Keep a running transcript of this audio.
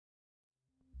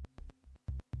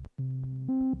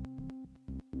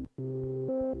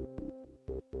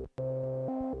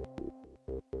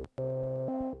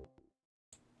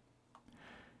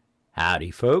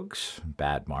Howdy folks,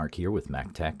 Bad Mark here with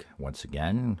MacTech once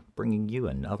again, bringing you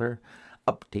another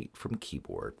update from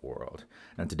Keyboard World.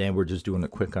 Now today we're just doing a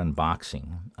quick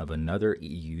unboxing of another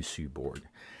Eyooso board.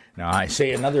 Now I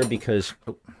say another because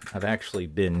I've actually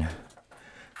been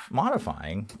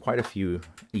modifying quite a few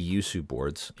Eyooso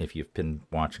boards if you've been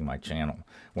watching my channel.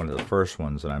 One of the first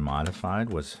ones that I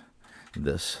modified was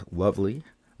this lovely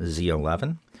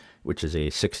Z11, which is a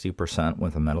 60%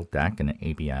 with a metal deck and an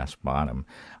ABS bottom.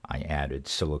 I added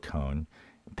silicone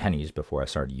pennies before I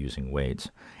started using weights,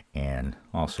 and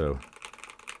also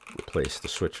replaced the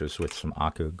switches with some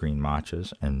aqua green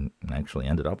matchas, and actually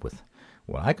ended up with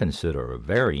what I consider a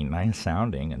very nice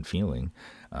sounding and feeling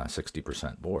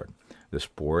 60% board. This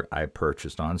board I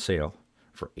purchased on sale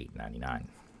for $8.99.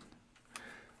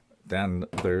 Then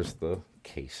there's the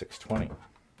K620.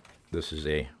 This is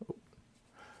a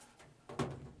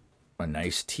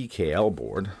nice TKL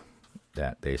board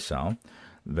that they sell,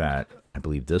 that I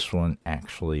believe this one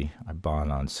actually I bought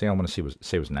on sale. I want to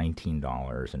say it was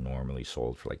 $19 and normally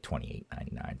sold for like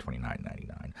 $28.99,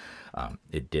 $29.99.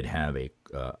 It did have an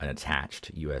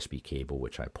attached USB cable,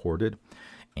 which I ported,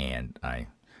 and I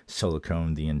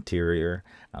siliconed the interior.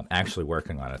 I'm actually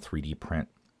working on a 3D print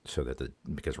so that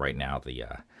because right now the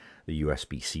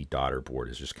USB-C daughter board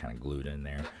is just kind of glued in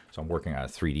there. So I'm working on a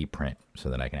 3D print so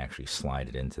that I can actually slide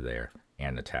it into there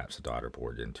and attach the daughter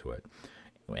board into it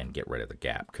and get rid of the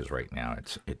gap, because right now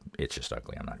it's just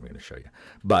ugly. I'm not even going to show you.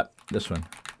 But this one,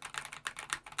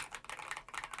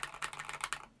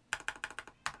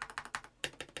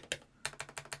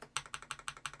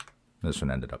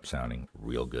 ended up sounding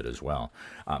real good as well.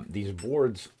 These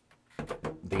boards,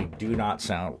 they do not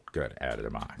sound good out of the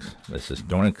box.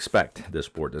 Don't expect this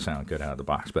board to sound good out of the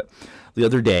box. But the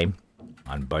other day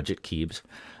on BudgetKeebs,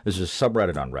 this is a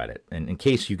subreddit on Reddit, and in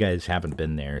case you guys haven't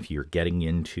been there, if you're getting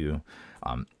into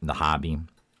the hobby,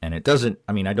 and it doesn't,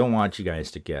 I mean, I don't want you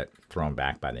guys to get thrown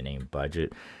back by the name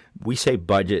budget. We say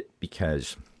budget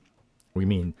because we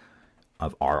mean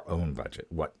of our own budget,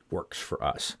 what works for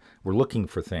us. We're looking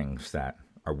for things that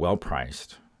are well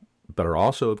priced, but are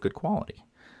also of good quality.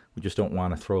 We just don't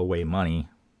want to throw away money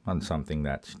on something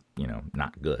that's, you know,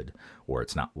 not good, or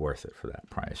it's not worth it for that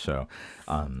price. So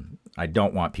I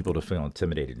don't want people to feel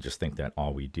intimidated and just think that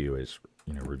all we do is,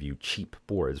 you know, review cheap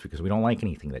boards, because we don't like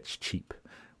anything that's cheap.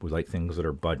 We like things that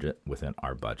are budget within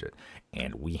our budget,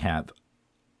 and we have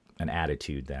an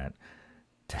attitude that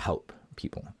to help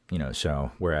people, you know.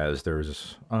 So whereas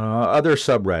there's other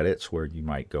subreddits where you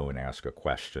might go and ask a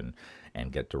question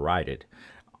and get derided,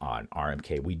 on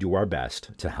RMK, we do our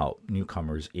best to help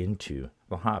newcomers into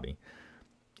the hobby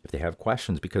if they have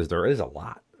questions, because there is a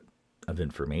lot of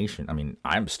information. I mean,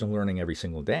 I'm still learning every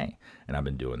single day, and I've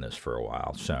been doing this for a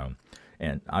while. So,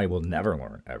 and I will never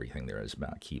learn everything there is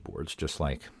about keyboards, just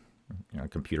like, you know,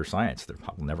 computer science.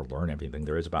 I'll never learn everything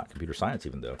there is about computer science,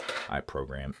 even though I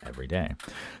program every day.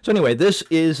 So anyway, this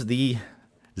is the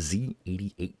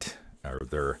Z88, or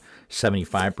their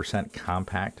 75%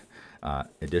 compact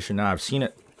edition. Now, I've seen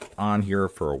it on here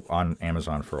on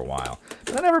Amazon for a while,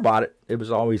 but I never bought it. It was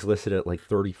always listed at like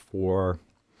between $34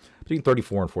 and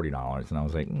 $40, and I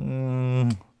was like,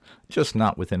 just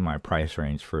not within my price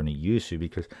range for an Eyooso,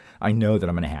 because I know that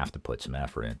I'm going to have to put some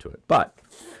effort into it. But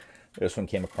this one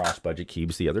came across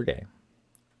BudgetKeebs the other day,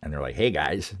 and they're like, hey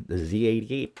guys, the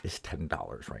Z88 is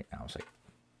 $10 right now. I was like,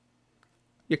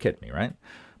 you're kidding me, right?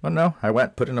 Well, no, I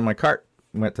put it in my cart,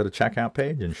 went to the checkout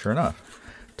page, and sure enough,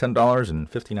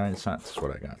 $10.59 is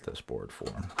what I got this board for.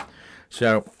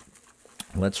 So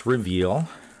let's reveal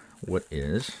what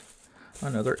is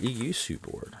another Eyooso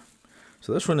board.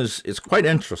 So this one is quite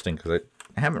interesting, because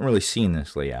I haven't really seen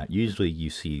this layout. Usually you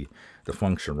see the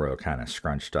function row kind of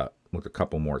scrunched up with a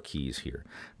couple more keys here,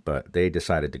 but they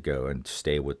decided to go and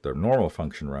stay with the normal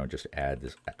function row and just add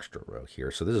this extra row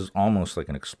here. So this is almost like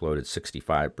an exploded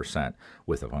 65%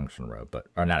 with a function row,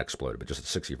 or not exploded, but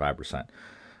just a 65%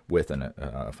 with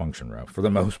a function row for the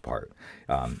most part.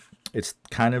 It's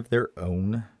kind of their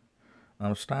own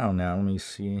style. Now let me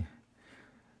see.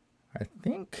 I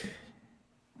think,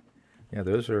 yeah,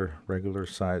 those are regular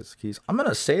size keys. I'm going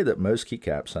to say that most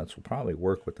keycap sets will probably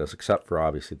work with this, except for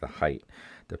obviously the height,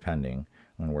 depending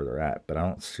on where they're at. But I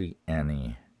don't see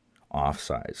any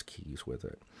off-size keys with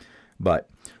it. But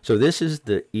so this is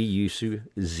the Eyooso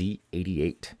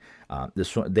Z88.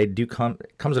 This one,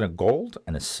 comes in a gold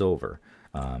and a silver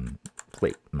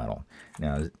plate metal.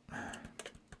 Now,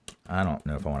 I don't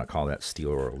know if I want to call that steel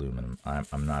or aluminum.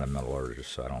 I'm not a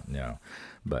metallurgist, so I don't know.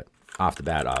 But off the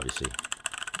bat, obviously,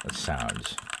 it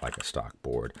sounds like a stock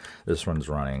board. This one's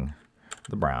running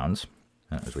the browns.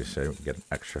 As we say, we can get an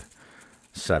extra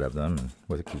set of them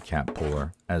with a keycap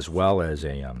puller, as well as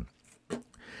a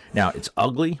now it's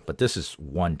ugly, but this is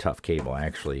one tough cable. I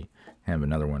actually have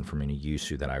another one from an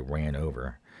Eyooso that I ran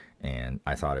over, and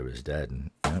I thought it was dead,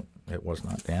 and no, it was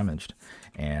not damaged.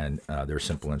 And their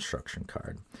simple instruction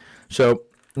card. So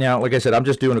now, like I said, I'm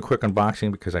just doing a quick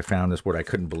unboxing because I found this board. I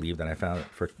couldn't believe that I found it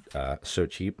for so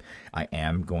cheap. I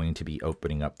am going to be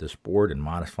opening up this board and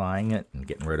modifying it and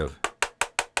getting rid of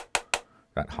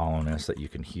that hollowness that you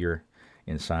can hear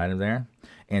inside of there,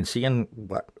 and seeing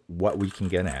what we can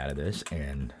get out of this.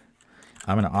 And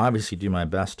I'm going to obviously do my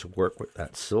best to work with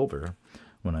that silver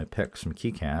when I pick some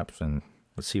keycaps, and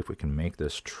let's see if we can make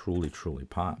this truly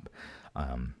pop.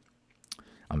 I'm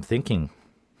thinking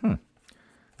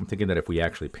that if we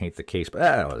actually paint the case, but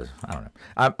I don't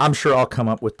know. I'm sure I'll come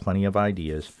up with plenty of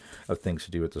ideas of things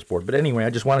to do with this board. But anyway,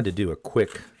 I just wanted to do a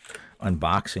quick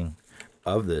unboxing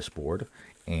of this board,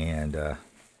 and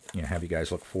have you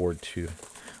guys look forward to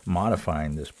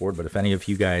modifying this board. But if any of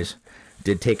you guys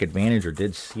did take advantage or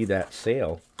did see that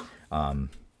sale and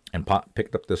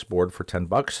picked up this board for 10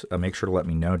 bucks, make sure to let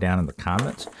me know down in the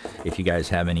comments if you guys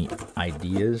have any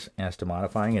ideas as to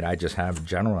modifying it. I just have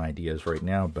general ideas right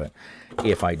now, but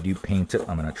if I do paint it,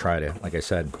 I'm going to try to, like I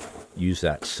said, use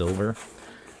that silver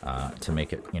to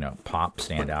make it, pop,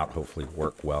 stand out, hopefully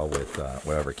work well with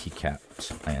whatever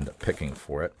keycaps I end up picking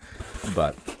for it.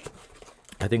 But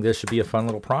I think this should be a fun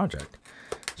little project.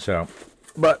 So,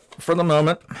 but for the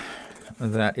moment,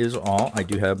 that is all. I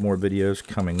do have more videos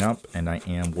coming up, and I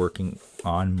am working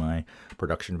on my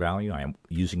production value. I am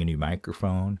using a new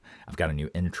microphone. I've got a new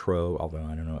intro, although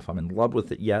I don't know if I'm in love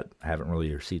with it yet. I haven't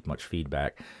really received much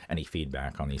feedback. Any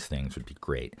feedback on these things would be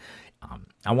great.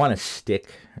 I want to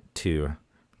stick to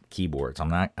keyboards.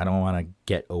 I don't want to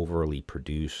get overly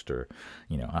produced, or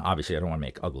obviously I don't want to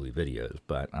make ugly videos,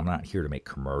 but I'm not here to make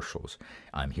commercials.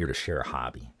 I'm here to share a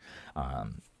hobby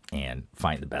and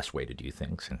find the best way to do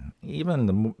things, and even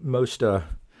the most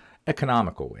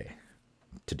economical way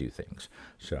to do things.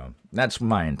 So that's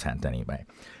my intent anyway.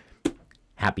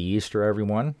 Happy Easter,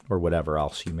 everyone, or whatever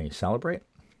else you may celebrate.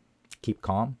 Keep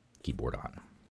calm, keyboard on.